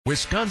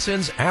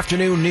Wisconsin's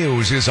afternoon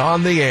news is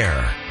on the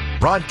air.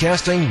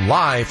 Broadcasting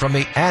live from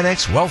the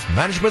Annex Wealth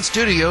Management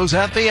Studios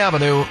at the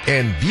Avenue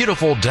in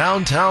beautiful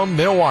downtown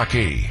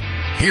Milwaukee.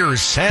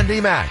 Here's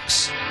Sandy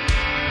Max.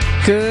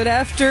 Good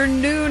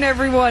afternoon,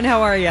 everyone.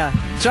 How are you?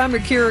 John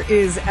McCure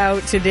is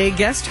out today.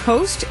 Guest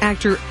host,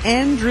 actor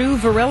Andrew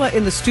Varela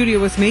in the studio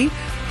with me.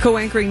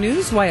 Co-anchoring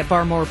news, Wyatt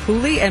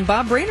Barmore-Pooley, and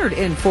Bob Brainerd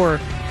in for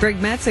Greg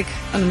Matzik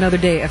on another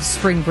day of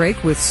spring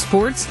break with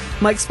sports.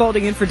 Mike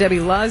Spalding in for Debbie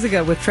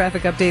Lazaga with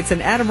traffic updates,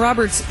 and Adam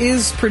Roberts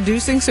is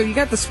producing. So you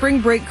got the spring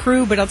break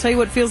crew, but I'll tell you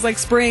what feels like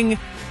spring.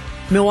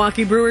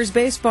 Milwaukee Brewers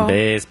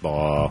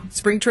baseball.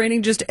 Spring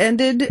training just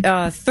ended.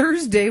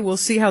 Thursday, we'll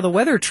see how the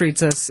weather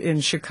treats us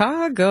in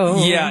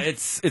Chicago. Yeah,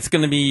 it's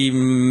going to be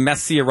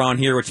messy around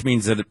here, which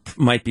means that it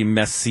might be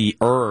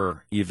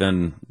messier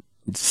even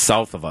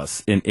south of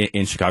us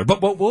in Chicago.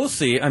 But we'll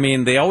see. I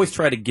mean, they always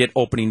try to get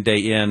opening day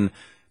in.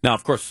 Now,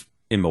 of course,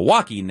 in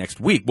Milwaukee next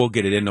week, we'll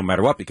get it in no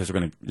matter what because we're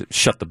going to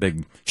shut the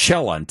big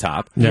shell on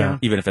top,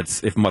 even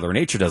if Mother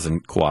Nature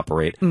doesn't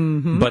cooperate.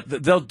 Mm-hmm. But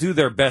they'll do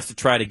their best to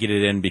try to get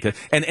it in because,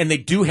 and they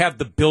do have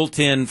the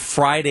built-in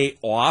Friday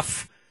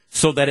off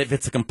so that if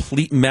it's a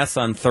complete mess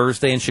on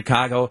Thursday in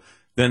Chicago,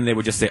 then they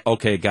would just say,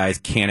 "Okay, guys,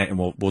 can it?" and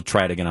we'll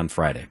try it again on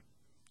Friday.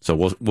 So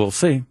we'll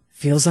see.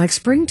 Feels like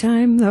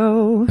springtime,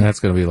 though. That's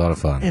going to be a lot of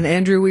fun. And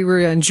Andrew, we were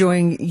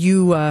enjoying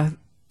you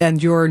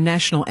and your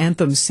national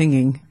anthem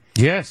singing.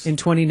 Yes. In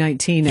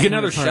 2019. You get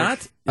another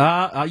shot?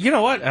 You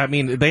know what? I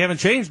mean, they haven't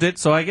changed it,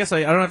 so I guess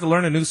I don't have to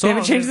learn a new song. They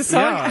haven't changed the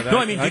song? Yeah, no,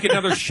 I mean, you get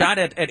another shot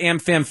at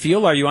AmFam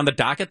Field. Are you on the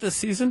docket this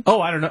season? Oh,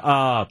 I don't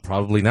know.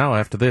 Probably now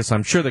after this.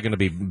 I'm sure they're going to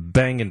be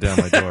banging down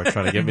my door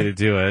trying to get me to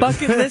do it.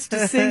 Bucket list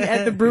to sing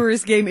at the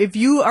Brewers game. If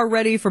you are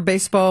ready for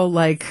baseball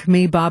like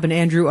me, Bob, and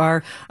Andrew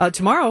are,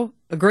 tomorrow,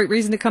 a great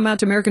reason to come out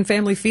to American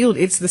Family Field.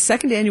 It's the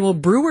second annual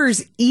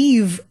Brewers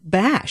Eve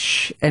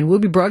Bash, and we'll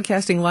be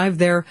broadcasting live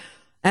there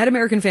at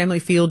American Family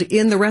Field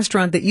in the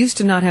restaurant that used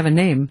to not have a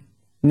name.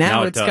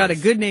 Now it's got a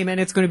good name, and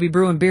it's going to be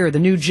Brew and Beer, the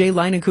new Jay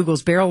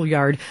Leinenkugel's Barrel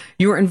Yard.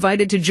 You are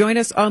invited to join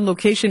us on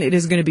location. It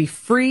is going to be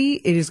free.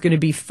 It is going to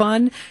be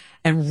fun.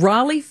 And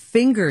Raleigh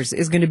Fingers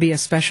is going to be a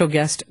special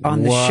guest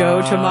on the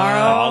show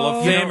tomorrow. Hall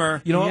of Famer.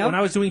 You know, when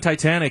I was doing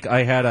Titanic,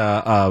 I had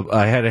a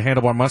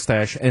handlebar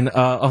mustache, and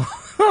a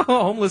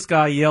homeless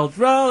guy yelled,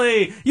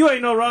 "Raleigh, you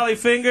ain't no Raleigh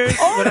Fingers."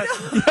 When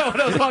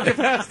I was walking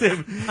past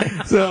him.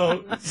 So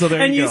there you go.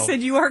 And you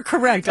said you are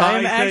correct. I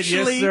am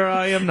actually yes, sir,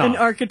 I am not. an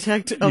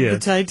architect of the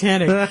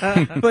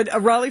Titanic. But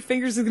Raleigh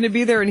Fingers is going to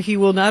be there, and he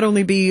will not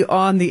only be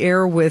on the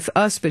air with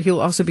us, but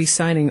he'll also be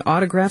signing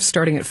autographs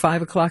starting at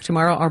 5 o'clock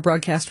tomorrow. Our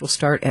broadcast will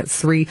start at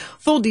 3.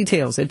 Full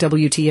details at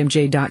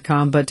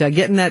WTMJ.com. But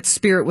get in that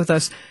spirit with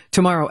us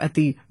tomorrow at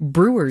the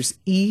Brewers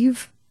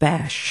Eve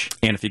Bash.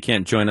 And if you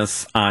can't join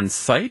us on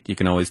site, you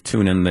can always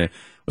tune in the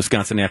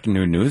Wisconsin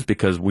Afternoon News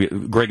because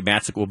Greg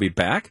Matzik will be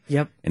back.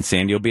 Yep. And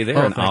Sandy will be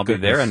there, and I'll be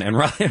there, and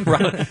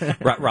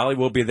Raleigh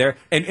will be there.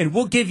 And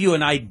we'll give you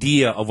an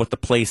idea of what the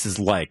place is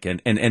like.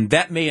 And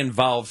that may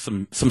involve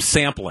some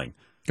sampling.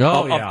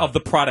 Of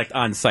the product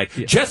on site,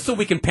 just so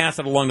we can pass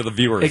it along to the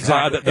viewers,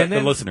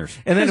 the listeners.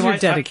 And then you're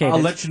dedicated. I'll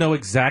let you know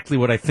exactly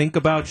what I think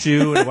about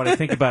you and what I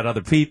think about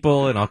other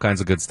people and all kinds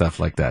of good stuff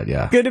like that,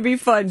 Going to be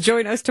fun.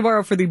 Join us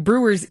tomorrow for the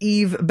Brewers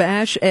Eve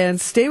Bash, and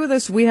stay with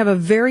us. We have a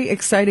very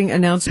exciting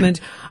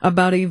announcement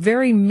about a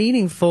very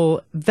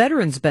meaningful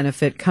veterans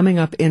benefit coming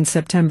up in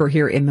September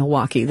here in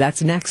Milwaukee.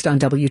 That's next on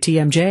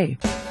WTMJ.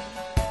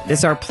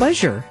 It's our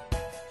pleasure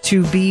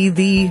to be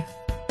the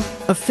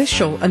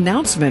official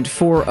announcement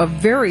for a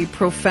very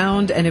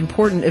profound and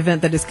important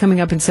event that is coming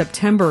up in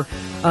September,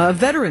 a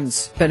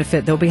veterans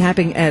benefit. They'll be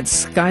happening at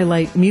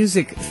Skylight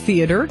Music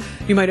Theater.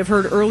 You might have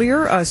heard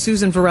earlier,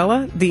 Susan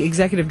Varela, the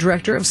executive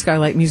director of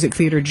Skylight Music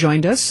Theater,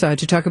 joined us to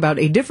talk about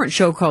a different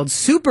show called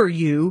Super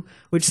You,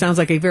 which sounds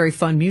like a very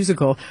fun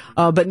musical.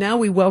 But now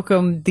we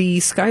welcome the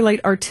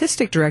Skylight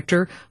artistic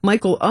director,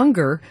 Michael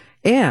Unger,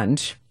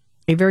 and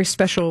a very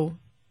special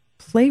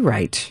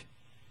playwright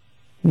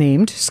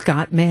named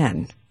Scott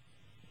Mann.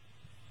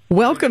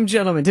 Welcome,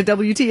 gentlemen, to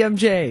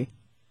WTMJ.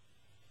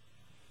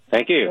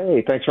 Thank you.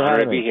 Hey, thanks for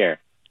having me. To be here.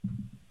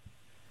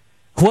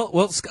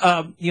 Well,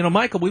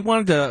 Michael, we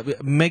wanted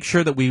to make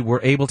sure that we were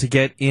able to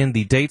get in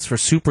the dates for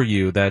Super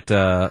You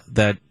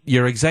that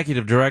your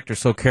executive director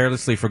so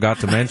carelessly forgot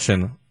to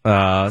mention.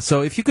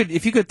 So if you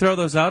could throw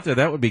those out there,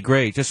 that would be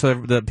great, just so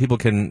that people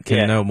can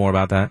know more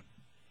about that.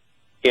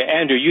 Yeah,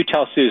 Andrew, you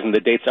tell Susan the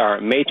dates are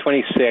May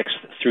 26th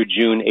through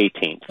June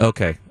 18th.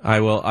 Okay, I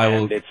will.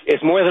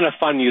 It's more than a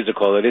fun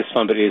musical. It is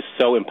fun, but it is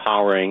so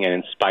empowering and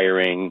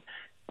inspiring.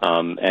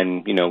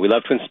 And we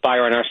love to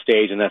inspire on our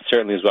stage, and that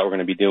certainly is what we're going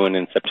to be doing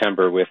in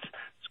September with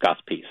Scott's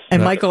piece.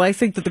 And Michael, I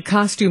think that the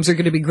costumes are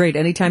going to be great.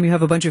 Anytime you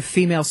have a bunch of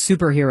female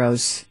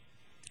superheroes,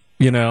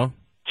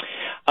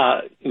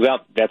 Well,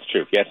 that's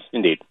true. Yes,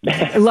 indeed.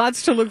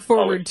 Lots to look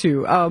forward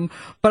to.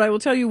 But I will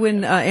tell you,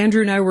 when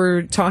Andrew and I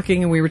were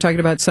talking, and we were talking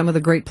about some of the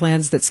great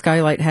plans that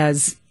Skylight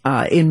has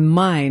in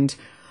mind,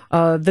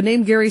 the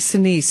name Gary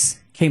Sinise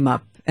came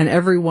up. And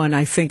everyone,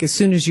 I think, as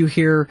soon as you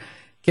hear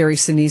Gary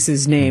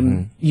Sinise's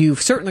name. You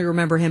certainly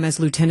remember him as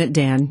Lieutenant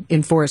Dan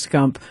in Forrest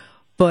Gump,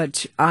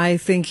 but I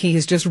think he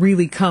has just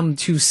really come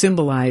to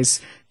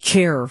symbolize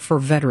care for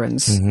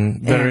veterans.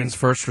 Veterans,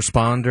 first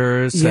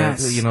responders,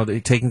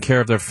 taking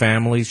care of their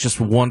families. Just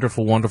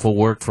wonderful, wonderful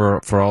work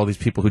for all these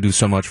people who do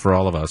so much for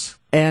all of us.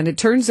 And it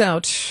turns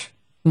out,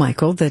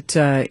 Michael,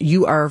 that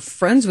you are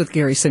friends with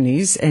Gary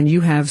Sinise, and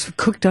you have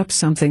cooked up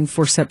something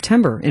for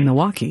September in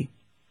Milwaukee.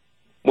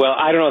 Well,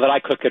 I don't know that I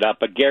cooked it up,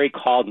 but Gary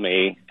called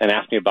me and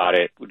asked me about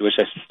it, to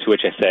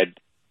which I said,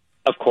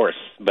 of course,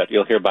 but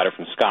you'll hear about it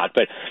from Scott.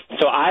 But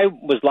so I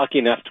was lucky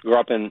enough to grow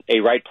up in a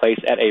right place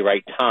at a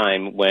right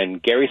time when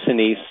Gary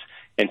Sinise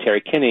and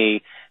Terry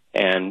Kinney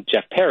and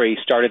Jeff Perry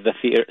started the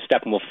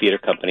Steppenwolf Theater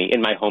Company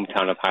in my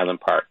hometown of Highland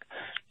Park.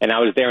 And I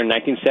was there in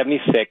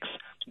 1976,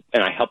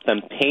 and I helped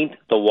them paint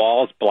the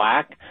walls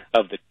black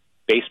of the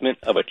basement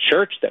of a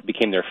church that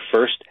became their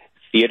first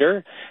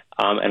theater.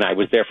 And I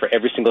was there for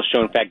every single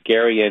show. In fact,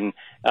 Gary and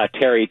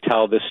Terry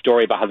tell this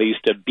story about how they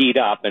used to beat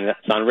up, and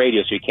it's on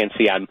radio, so you can't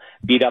see. I'm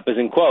beat up as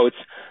in quotes.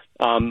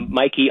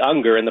 Mikey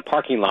Unger in the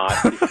parking lot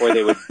before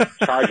they would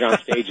charge on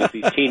stage as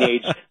these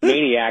teenage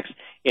maniacs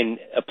in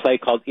a play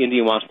called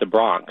India Wants the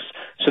Bronx.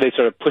 So they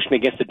sort of push me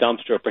against the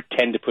dumpster or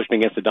pretend to push me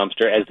against the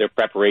dumpster as their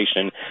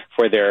preparation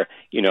for their,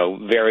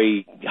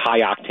 very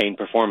high-octane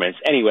performance.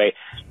 Anyway,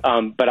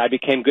 but I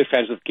became good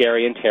friends with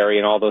Gary and Terry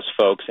and all those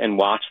folks and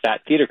watched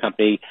that theater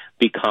company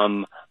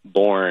become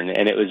born.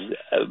 And it was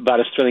about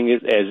as thrilling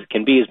as it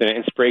can be. Has been an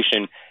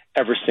inspiration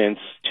ever since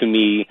to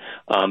me.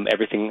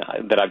 Everything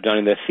that I've done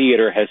in the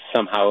theater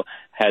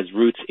has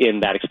roots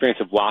in that experience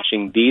of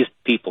watching these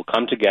people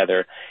come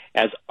together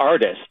as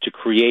artists to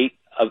create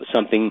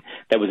something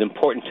that was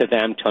important to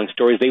them, telling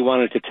stories they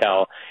wanted to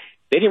tell.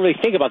 They didn't really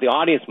think about the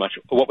audience much,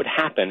 or what would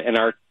happen, and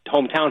our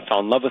hometown fell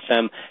in love with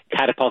them,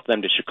 catapulted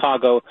them to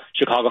Chicago.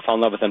 Chicago fell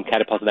in love with them,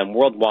 catapulted them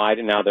worldwide,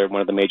 and now they're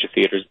one of the major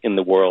theaters in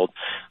the world,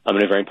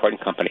 and a very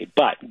important company.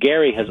 But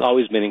Gary has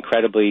always been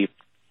incredibly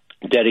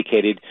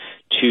dedicated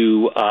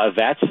to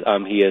vets.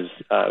 He has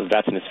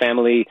vets in his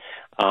family,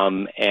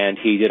 and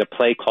he did a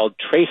play called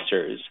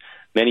Tracers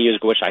many years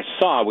ago, which I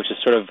saw, which is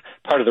sort of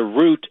part of the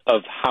root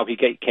of how he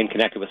came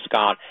connected with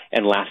Scott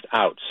and Last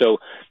Out. So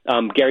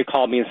Gary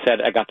called me and said,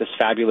 I got this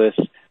fabulous,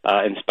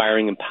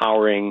 inspiring,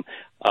 empowering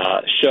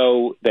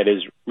show that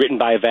is written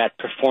by a vet,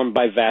 performed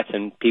by vets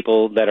and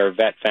people that are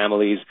vet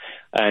families,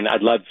 and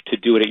I'd love to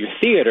do it at your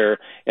theater.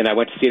 And I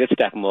went to see it at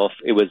Steppenwolf.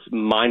 It was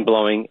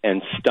mind-blowing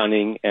and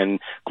stunning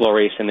and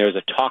glorious, and there was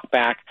a talk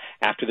back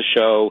after the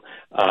show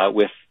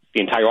with the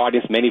entire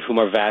audience, many of whom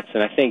are vets.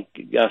 And I think,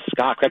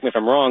 Scott, correct me if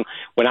I'm wrong,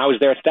 when I was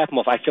there at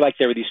Steppenwolf, I feel like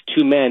there were these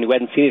two men who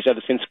hadn't seen each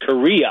other since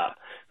Korea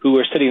who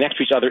were sitting next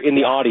to each other in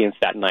the audience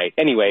that night.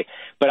 Anyway,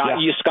 but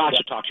Scott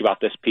should talk to you about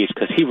this piece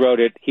because he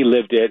wrote it, he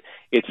lived it.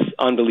 It's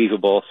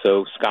unbelievable.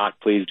 So, Scott,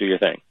 please do your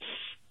thing.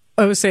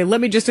 I would say, let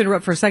me just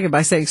interrupt for a second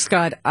by saying,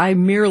 Scott, I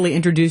merely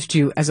introduced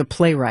you as a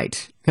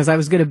playwright because I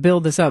was going to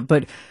build this up,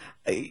 but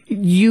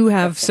you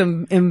have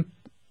some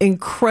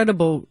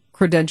incredible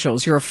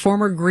credentials. You're a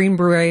former Green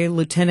Beret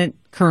lieutenant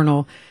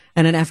colonel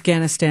and an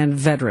Afghanistan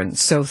veteran.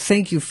 So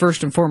thank you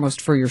first and foremost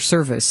for your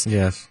service.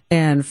 Yes.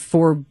 And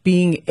for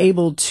being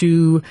able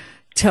to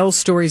tell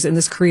stories in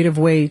this creative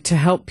way to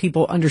help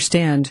people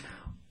understand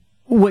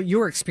what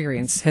your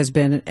experience has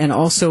been and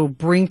also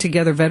bring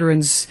together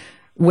veterans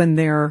when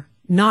they're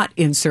not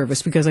in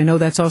service, because I know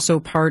that's also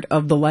part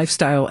of the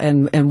lifestyle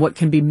and what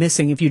can be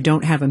missing if you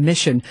don't have a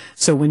mission.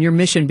 So when your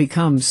mission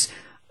becomes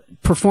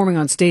performing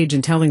on stage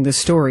and telling this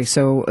story.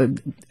 So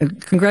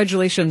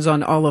congratulations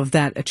on all of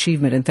that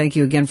achievement, and thank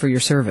you again for your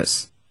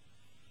service.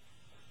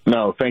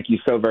 No, thank you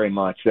so very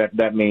much.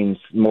 That means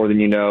more than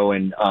you know.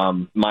 And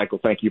Michael,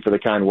 thank you for the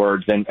kind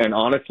words. And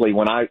honestly,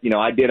 when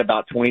I did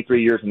about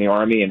 23 years in the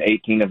Army and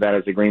 18 of that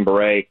as a Green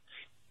Beret,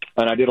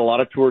 and I did a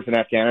lot of tours in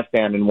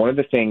Afghanistan. And one of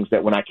the things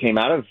that when I came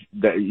out of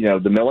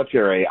the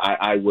military,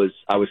 I was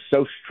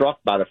so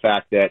struck by the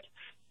fact that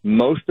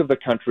most of the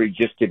country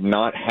just did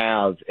not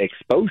have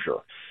exposure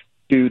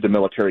to the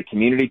military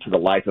community, to the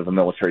life of a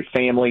military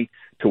family,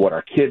 to what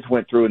our kids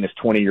went through in this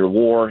 20-year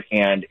war,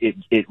 and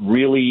it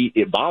really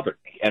bothered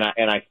me.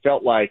 And I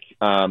felt like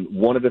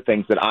one of the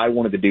things that I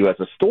wanted to do as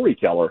a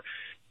storyteller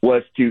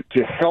was to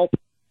help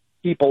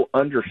people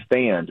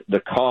understand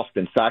the cost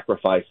and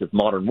sacrifice of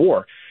modern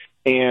war.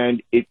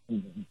 And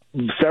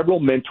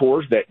several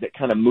mentors that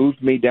kind of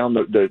moved me down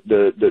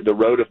the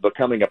road of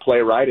becoming a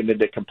playwright, and then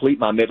to complete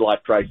my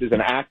midlife crisis,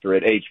 an actor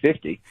at age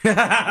 50.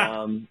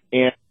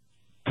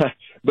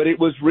 But it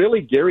was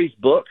really Gary's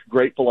book,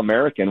 Grateful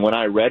American. When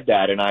I read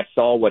that and I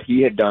saw what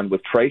he had done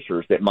with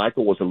Tracers that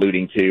Michael was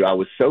alluding to, I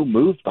was so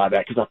moved by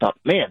that because I thought,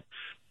 man,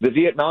 the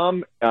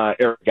Vietnam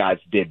era guys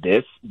did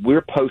this.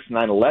 We're post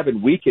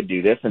 9/11. We could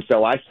do this. And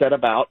so I set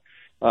about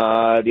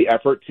the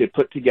effort to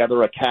put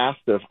together a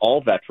cast of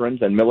all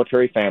veterans and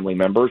military family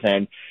members,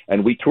 and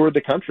we toured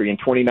the country in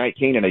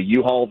 2019 in a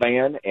U-Haul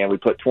van, and we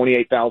put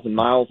 28,000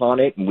 miles on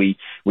it, and we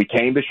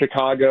came to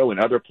Chicago and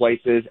other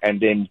places, and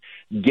then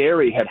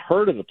Gary had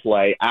heard of the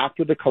play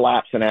after the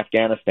collapse in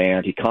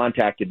Afghanistan. He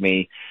contacted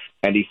me,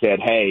 and he said,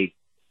 hey,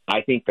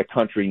 I think the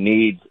country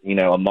needs,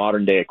 a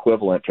modern day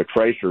equivalent to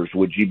Tracers.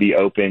 Would you be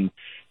open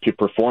to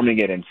performing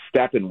it in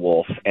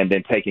Steppenwolf and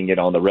then taking it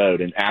on the road?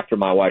 And after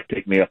my wife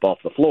picked me up off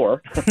the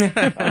floor,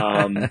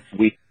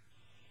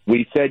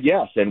 we said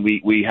yes, and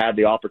we had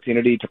the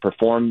opportunity to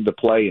perform the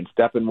play in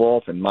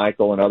Steppenwolf, and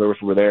Michael and others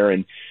were there,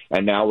 and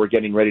now we're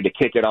getting ready to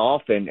kick it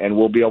off, and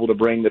we'll be able to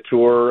bring the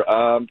tour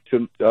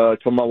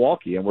to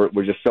Milwaukee, and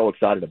we're just so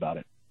excited about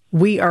it.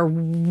 We are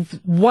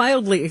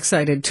wildly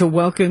excited to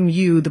welcome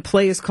you. The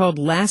play is called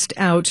Last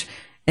Out,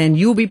 and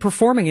you'll be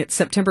performing it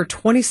September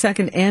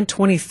 22nd and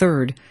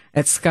 23rd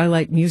at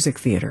Skylight Music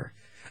Theater.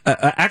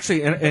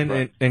 Actually,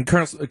 and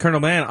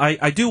Colonel Mann,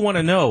 I do want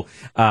to know,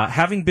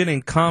 having been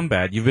in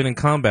combat, you've been in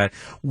combat,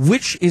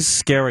 which is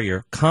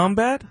scarier,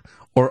 combat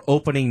or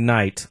opening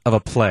night of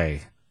a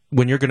play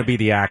when you're going to be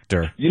the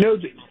actor?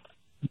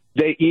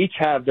 They each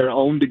have their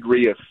own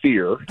degree of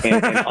fear,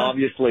 and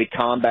obviously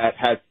combat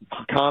has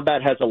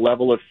a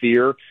level of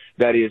fear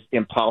that is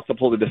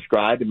impossible to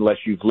describe unless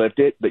you've lived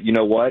it. But you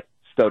know what?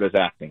 So does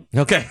acting.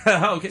 Okay.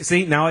 Okay.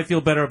 See, now I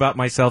feel better about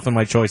myself and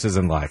my choices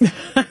in life.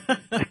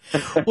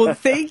 Well,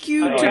 thank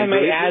you. I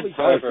may add,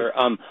 however,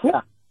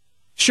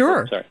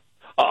 Sure. Sorry.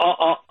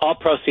 All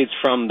proceeds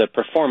from the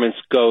performance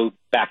go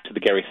back to the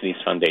Gary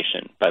Sinise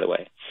Foundation, by the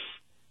way.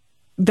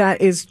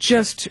 That is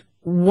just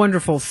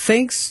wonderful.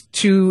 Thanks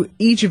to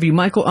each of you.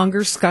 Michael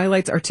Unger,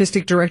 Skylight's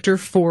artistic director,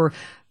 for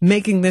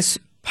making this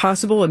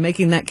possible and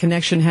making that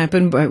connection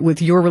happen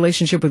with your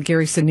relationship with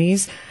Gary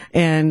Sinise.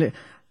 And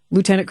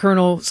Lieutenant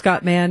Colonel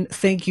Scott Mann,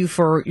 thank you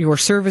for your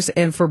service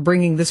and for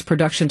bringing this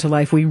production to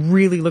life. We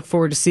really look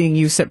forward to seeing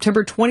you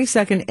September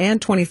 22nd and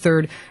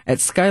 23rd at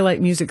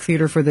Skylight Music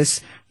Theater for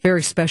this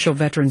very special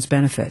Veterans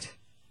benefit.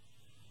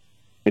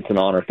 It's an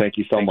honor. Thank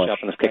you so much.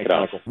 Let's kick it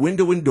off.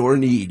 Window and door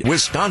need.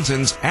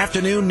 Wisconsin's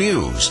afternoon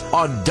news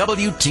on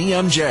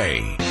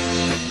WTMJ.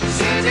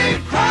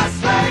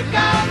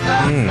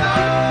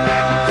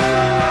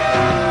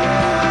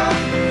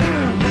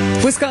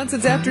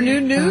 Wisconsin's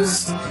afternoon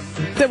news.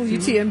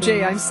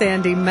 WTMJ, I'm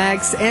Sandy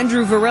Max.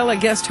 Andrew Varela,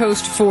 guest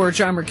host for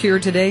John Mercure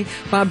today.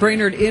 Bob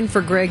Brainerd in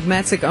for Greg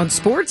Matzik on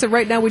sports. And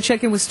right now we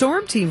check in with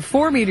Storm Team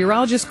 4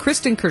 meteorologist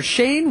Kristen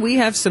Kirchhaine. We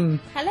have some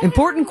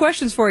important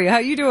questions for you. How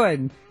you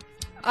doing?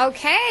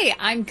 Okay,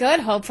 I'm good.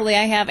 Hopefully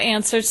I have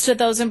answers to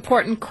those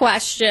important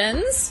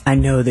questions. I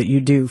know that you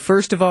do.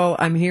 First of all,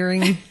 I'm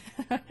hearing,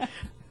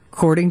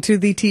 according to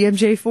the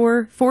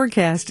TMJ4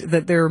 forecast,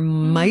 that there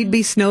might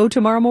be snow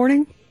tomorrow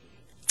morning.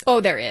 Oh,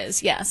 there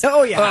is, yes.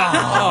 Oh, yeah.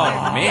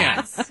 Oh, man.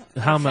 Yes.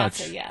 How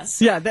much? Yes.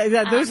 Yeah,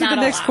 those are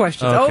the next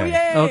questions. Okay. Oh,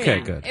 yay.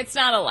 Okay, good. It's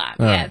not a lot.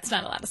 All Yeah, right. it's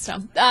not a lot of snow.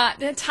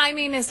 The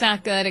timing is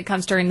not good. It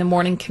comes during the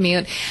morning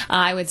commute.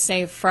 I would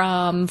say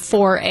from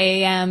 4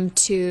 a.m.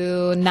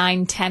 to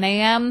 9, 10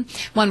 a.m.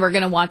 when we're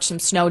going to watch some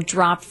snow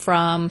drop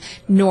from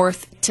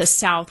north to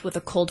south with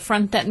a cold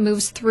front that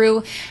moves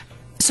through.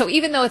 So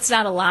even though it's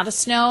not a lot of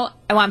snow,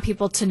 I want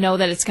people to know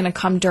that it's going to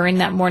come during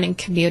that morning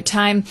commute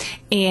time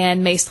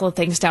and may slow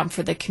things down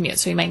for the commute.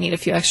 So you might need a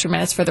few extra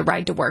minutes for the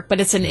ride to work. But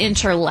it's an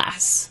inch or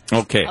less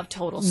of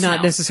total snow.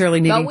 Not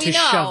necessarily needing to know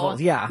shovel.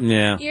 Yeah.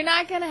 You're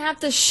not going to have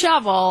to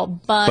shovel,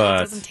 but it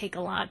doesn't take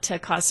a lot to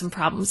cause some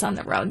problems on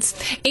the roads.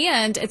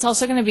 And it's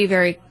also going to be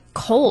very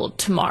cold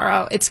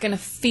tomorrow. It's going to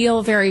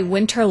feel very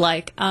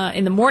winter-like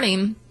in the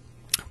morning.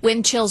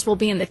 Wind chills will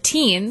be in the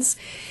teens,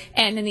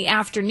 and in the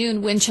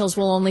afternoon, wind chills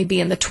will only be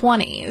in the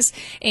 20s.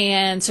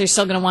 And so you're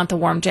still going to want the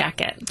warm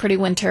jacket. Pretty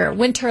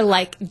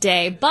winter-like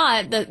day.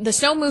 But the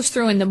snow moves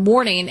through in the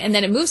morning, and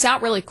then it moves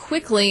out really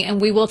quickly,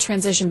 and we will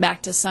transition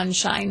back to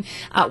sunshine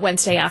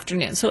Wednesday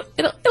afternoon. So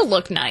it'll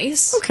look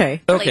nice.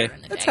 Okay.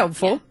 That's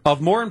helpful. Of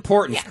more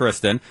importance,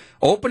 Kristen,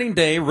 opening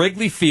day,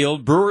 Wrigley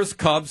Field, Brewers,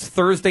 Cubs,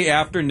 Thursday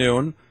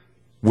afternoon.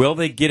 Will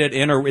they get it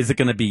in, or is it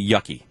going to be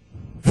yucky?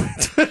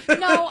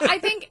 No, I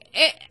think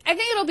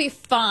it'll be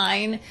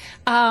fine.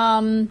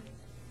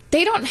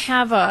 They don't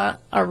have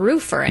a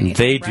roof or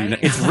anything. They do.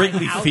 Right? It's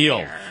Wrigley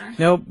Field. There.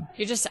 Nope.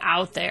 You're just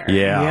out there.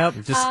 Yeah. Yep.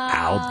 You're just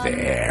out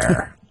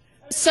there.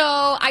 So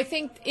I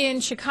think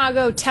in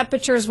Chicago,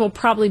 temperatures will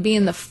probably be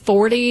in the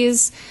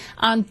 40s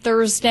on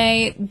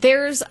Thursday.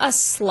 There's a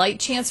slight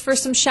chance for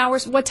some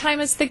showers. What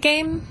time is the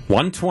game?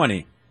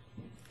 1:20.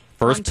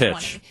 First 120.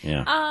 pitch.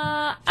 Yeah.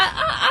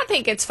 I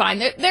think it's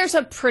fine. There's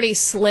a pretty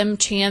slim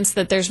chance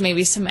that there's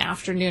maybe some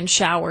afternoon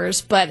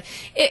showers, but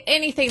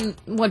anything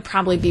would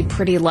probably be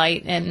pretty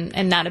light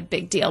and not a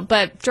big deal.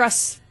 But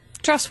dress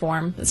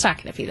warm. It's not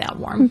going to be that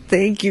warm.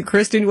 Thank you,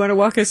 Kristen. You want to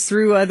walk us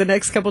through the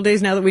next couple of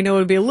days now that we know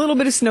it'll be a little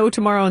bit of snow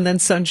tomorrow and then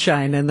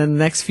sunshine, and then the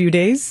next few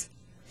days?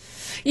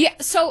 Yeah,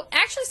 so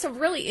actually some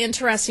really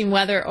interesting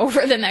weather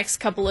over the next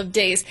couple of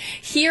days.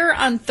 Here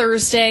on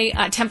Thursday,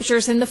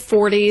 temperatures in the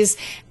 40s.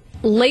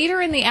 Later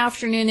in the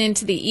afternoon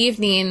into the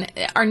evening,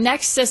 our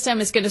next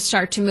system is going to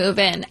start to move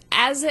in.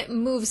 As it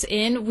moves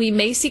in, we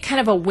may see kind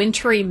of a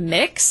wintry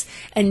mix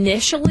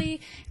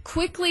initially.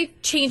 quickly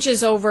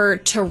changes over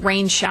to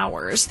rain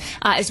showers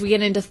as we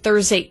get into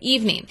Thursday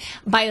evening.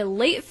 By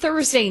late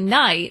Thursday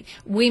night,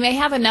 we may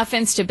have enough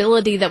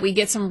instability that we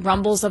get some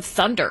rumbles of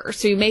thunder.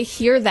 So you may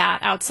hear that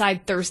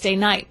outside Thursday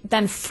night.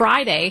 Then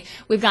Friday,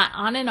 we've got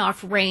on and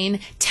off rain,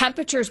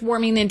 temperatures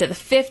warming into the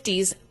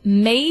 50s,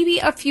 maybe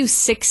a few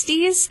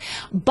 60s,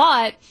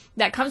 but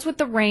that comes with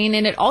the rain,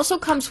 and it also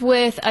comes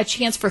with a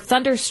chance for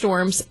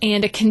thunderstorms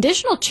and a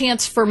conditional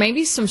chance for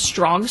maybe some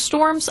strong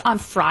storms on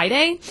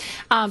Friday.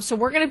 So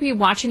we're going to be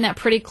watching that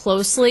pretty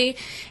closely,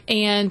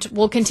 and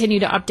we'll continue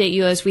to update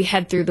you as we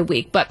head through the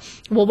week. But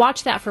we'll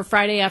watch that for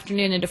Friday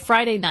afternoon into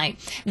Friday night.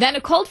 Then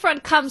a cold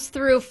front comes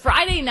through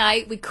Friday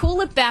night. We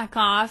cool it back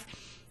off,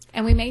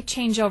 and we may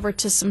change over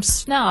to some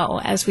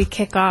snow as we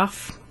kick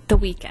off the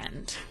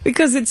weekend.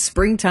 Because it's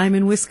springtime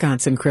in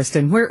Wisconsin,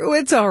 Kristen.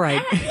 It's all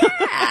right. Yeah.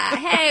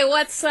 Hey,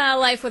 what's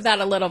life without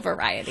a little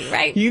variety,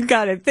 right? You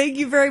got it. Thank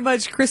you very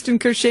much, Kristen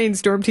Kirchhaine,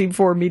 Storm Team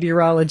 4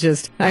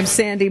 meteorologist. I'm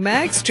Sandy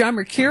Max. John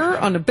Mercure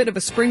on a bit of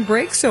a spring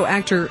break, so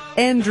actor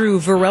Andrew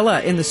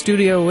Varela in the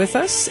studio with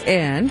us,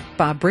 and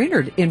Bob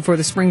Brainerd in for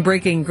the spring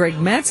breaking Greg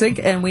Matzig,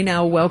 and we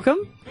now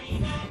welcome...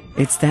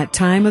 It's that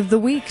time of the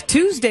week.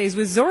 Tuesdays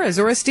with Zora.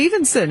 Zora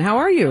Stevenson, how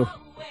are you?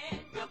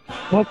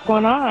 What's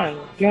going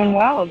on? Doing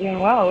well.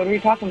 What are we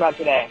talking about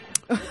today?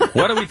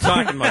 What are we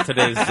talking about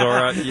today,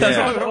 Zora?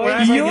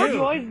 Yeah. You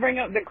always bring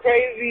up the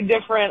crazy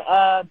different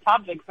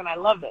topics, and I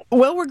love it.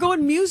 Well, we're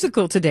going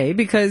musical today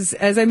because,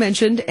 as I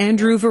mentioned,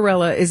 Andrew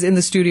Varela is in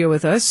the studio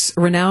with us.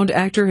 Renowned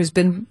actor, has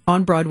been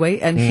on Broadway,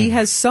 and he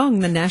has sung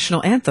the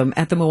national anthem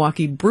at the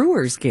Milwaukee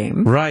Brewers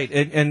game. Right.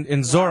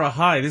 And Zora,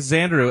 hi, this is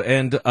Andrew.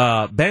 And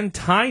Ben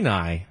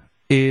Tainai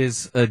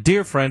is a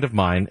dear friend of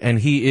mine, and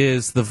he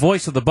is the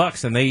voice of the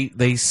Bucks. And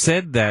they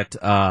said that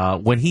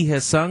when he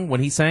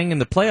sang in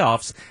the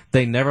playoffs,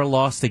 they never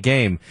lost a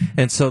game,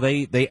 and so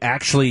they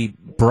actually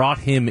brought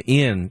him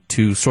in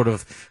to sort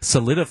of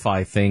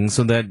solidify things,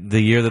 so that the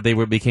year that they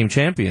became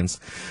champions.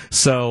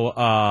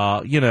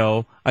 So you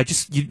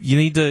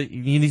need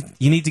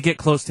to get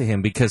close to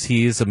him because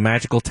he is a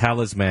magical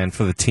talisman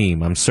for the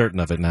team. I'm certain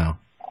of it now.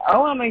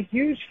 Oh, I'm a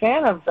huge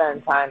fan of Ben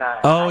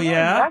Tainai. Oh,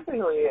 yeah? Exactly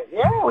who he is.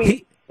 Yeah,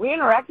 we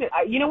interacted.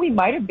 We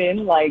might have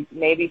been like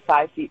maybe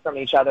 5 feet from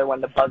each other when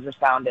the buzzer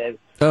sounded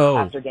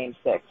after Game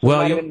 6. We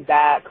might have been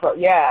that close.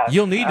 Yeah.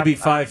 You'll need to be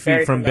 5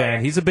 feet from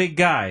Ben. He's a big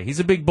guy. He's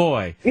a big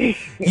boy.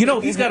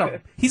 He's got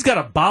a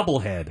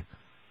bobblehead.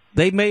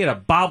 They made a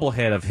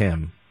bobblehead of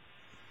him.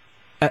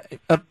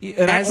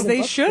 As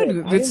they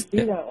should.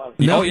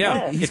 Oh,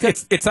 yeah.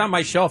 It's on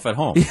my shelf at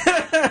home.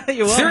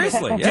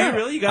 Seriously. Yeah. Do you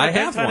really? You got I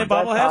have one.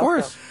 Bobblehead? Of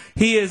course.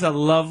 He is a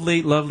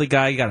lovely, lovely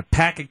guy. He got a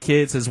pack of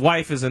kids. His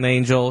wife is an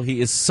angel. He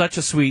is such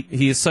a sweet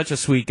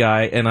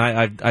guy. And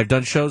I've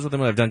done shows with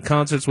him. I've done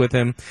concerts with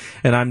him.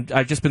 And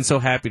I've just been so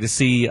happy to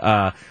see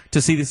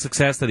the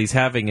success that he's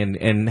having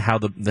and how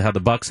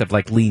the Bucks have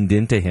like leaned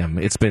into him.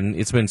 It's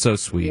been so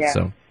sweet. Yeah.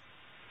 So,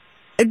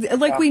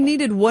 like, we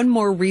needed one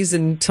more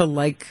reason to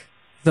like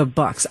the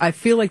Bucks. I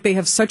feel like they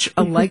have such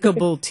a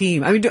likable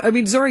team. I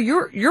mean, Zora,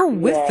 you're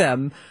with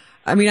them.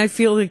 I mean, I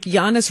feel like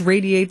Giannis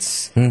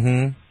radiates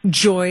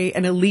joy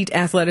and elite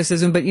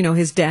athleticism, but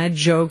his dad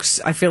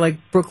jokes. I feel like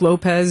Brooke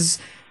Lopez,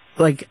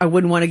 like, I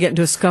wouldn't want to get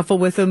into a scuffle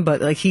with him,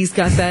 but like he's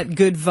got that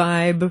good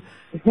vibe.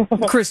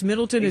 Chris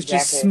Middleton is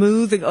just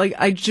smooth.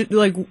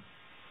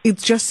 It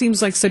just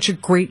seems like such a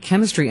great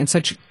chemistry and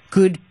such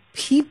good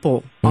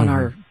people on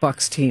our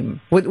Bucks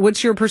team.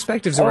 What's your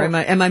perspective, Zora?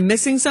 Am I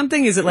missing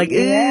something? Is it like,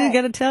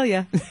 gotta tell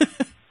you?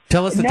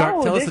 Tell us the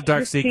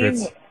dark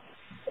secrets.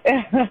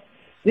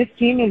 This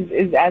team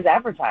is as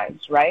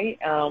advertised, right?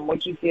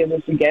 What you see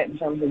them to get in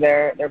terms of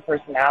their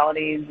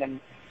personalities, and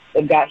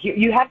they've got.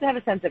 You have to have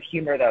a sense of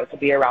humor though to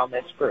be around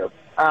this group,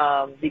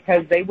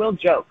 because they will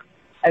joke.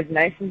 As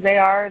nice as they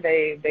are,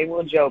 they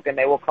will joke and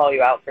they will call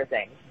you out for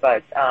things.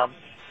 But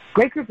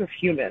great group of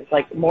humans,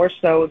 like more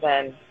so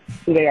than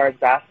who they are as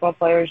basketball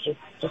players.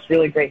 Just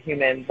really great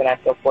humans, and I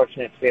feel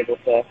fortunate to be able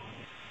to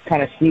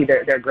kind of see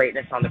their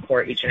greatness on the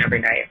court each and every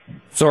night.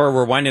 Zora,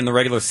 we're winding the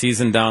regular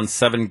season down,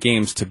 7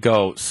 games to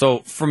go. So,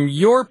 from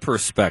your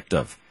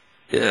perspective,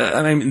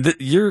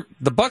 the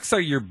Bucks are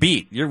your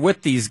beat. You're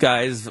with these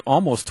guys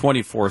almost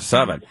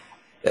 24/7.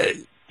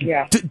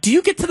 Yeah. Do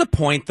you get to the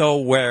point though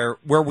where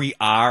we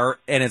are,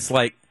 and it's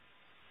like,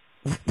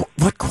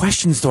 what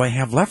questions do I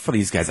have left for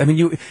these guys? I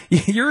mean,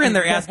 you're in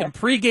there asking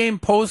pregame,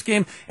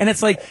 postgame, and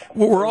it's like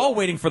we're all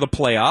waiting for the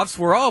playoffs.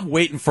 We're all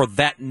waiting for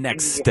that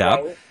next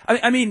step.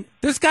 I mean,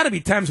 there's got to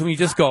be times when you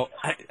just go,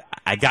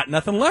 I got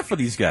nothing left for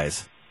these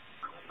guys.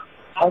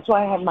 That's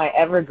why I have my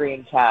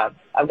evergreen tab.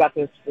 I've got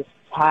this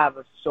tab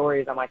of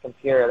stories on my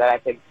computer that I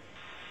could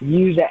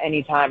use at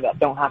any time that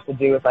don't have to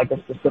do with like a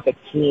specific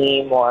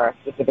team or a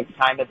specific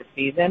time of the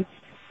season.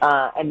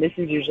 And this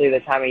is usually the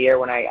time of year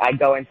when I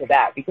go into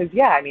that because,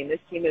 this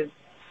team is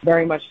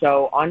very much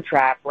so on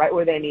track, right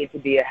where they need to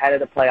be ahead of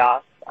the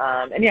playoffs.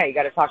 You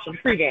got to talk to them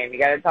pregame. You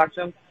got to talk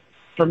to them.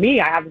 For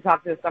me, I have to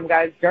talk to some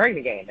guys during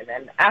the game and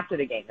then after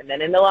the game and then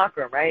in the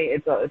locker room, right?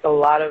 It's a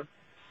lot of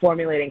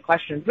formulating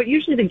questions. But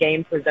usually the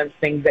game presents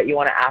things that you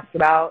want to ask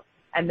about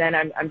And then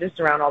I'm just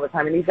around all the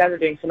time. And these guys are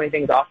doing so many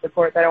things off the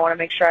court that I want to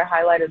make sure I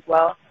highlight as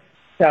well.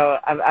 So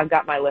I've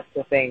got my list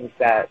of things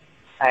that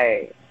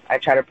I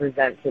try to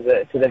present to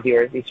the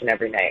viewers each and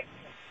every night.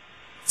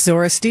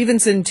 Zora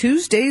Stevenson,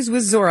 Tuesdays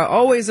with Zora.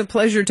 Always a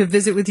pleasure to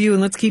visit with you,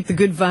 and let's keep the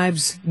good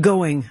vibes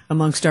going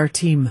amongst our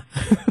team.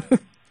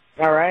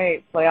 All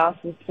right.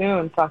 Playoffs is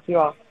soon. Talk to you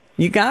all.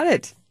 You got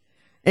it.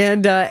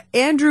 And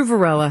Andrew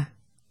Varela.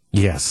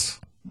 Yes.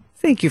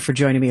 Thank you for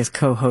joining me as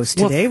co-host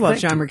today while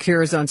John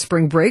Mercure is on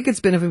spring break.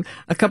 It's been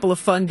a couple of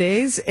fun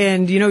days,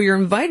 and, you're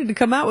invited to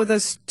come out with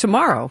us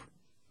tomorrow.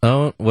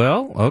 Oh,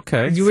 well,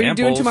 okay. What are you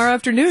doing tomorrow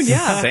afternoon?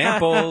 Yeah.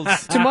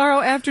 Samples.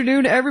 Tomorrow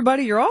afternoon,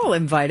 everybody, you're all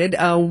invited.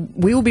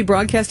 We will be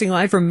broadcasting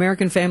live from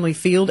American Family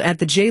Field at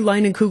the J.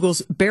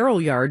 Leinenkugel's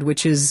Barrel Yard,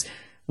 which is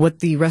what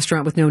the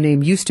restaurant with no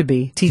name used to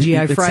be.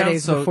 TGI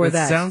Fridays before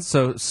that. It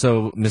sounds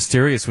so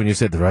mysterious when you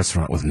said the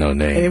restaurant with no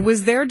name. It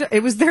was their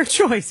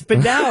choice, but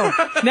now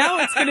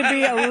it's going to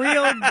be a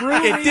real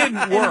brewery. It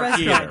didn't work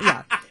either.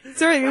 Yeah.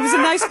 Sorry, it was a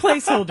nice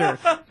placeholder.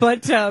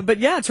 But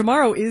yeah,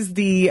 tomorrow is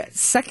the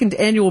second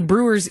annual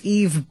Brewers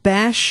Eve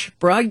Bash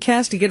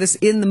broadcast to get us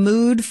in the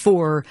mood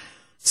for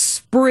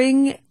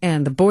spring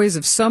and the boys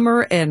of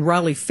summer. And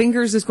Raleigh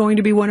Fingers is going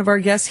to be one of our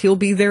guests. He'll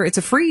be there. It's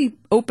a free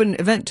open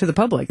event to the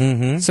public.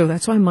 Mm-hmm. So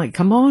that's why I'm like,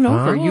 come on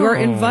over. You are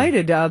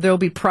invited. There'll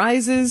be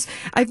prizes.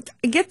 I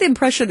get the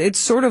impression it's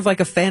sort of like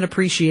a fan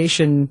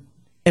appreciation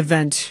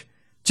event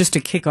just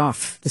to kick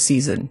off the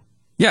season.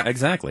 Yeah,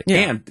 exactly.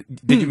 Yeah. And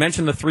did you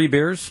mention the 3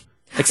 beers?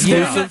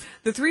 Exclusive? Yeah.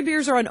 The 3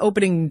 beers are on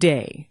opening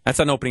day. That's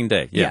on opening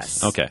day,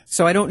 yes. Okay.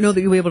 So I don't know that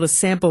you'll be able to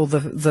sample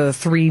the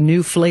 3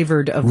 new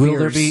flavored of beers. Will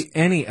there be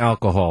any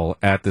alcohol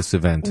at this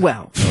event?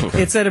 Well,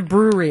 it's at a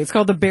brewery. It's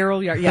called the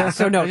Barrel Yard. Yeah,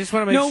 so no. I just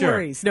want to make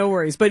sure. No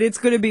worries. But it's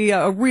going to be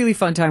a really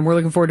fun time. We're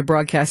looking forward to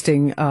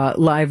broadcasting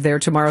live there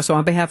tomorrow. So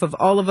on behalf of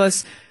all of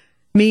us,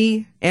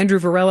 me, Andrew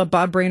Varela,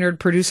 Bob Brainerd,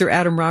 producer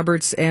Adam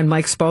Roberts, and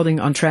Mike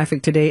Spalding on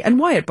Traffic Today, and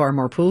Wyatt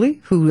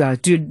Barmore-Pooley, who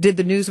did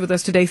the news with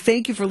us today.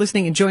 Thank you for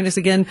listening, and join us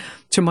again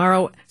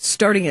tomorrow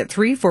starting at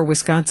 3 for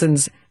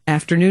Wisconsin's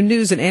Afternoon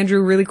News. And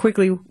Andrew, really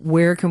quickly,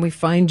 where can we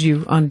find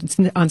you on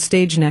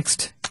stage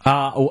next?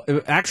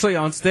 Actually,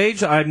 on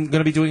stage, I'm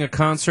going to be doing a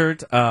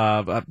concert.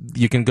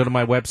 You can go to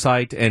my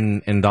website,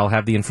 and I'll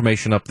have the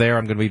information up there.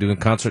 I'm going to be doing a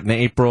concert in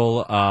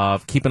April.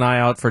 Keep an eye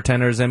out for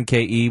Tenors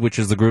MKE, which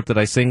is the group that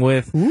I sing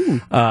with.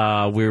 We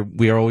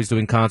are always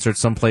doing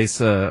concerts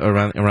someplace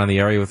around the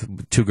area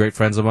with 2 great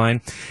friends of mine.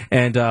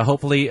 And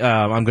hopefully,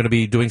 I'm going to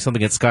be doing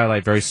something at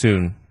Skylight very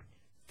soon.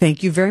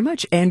 Thank you very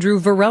much, Andrew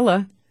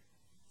Varela.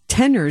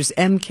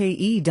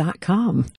 TenorsMKE.com.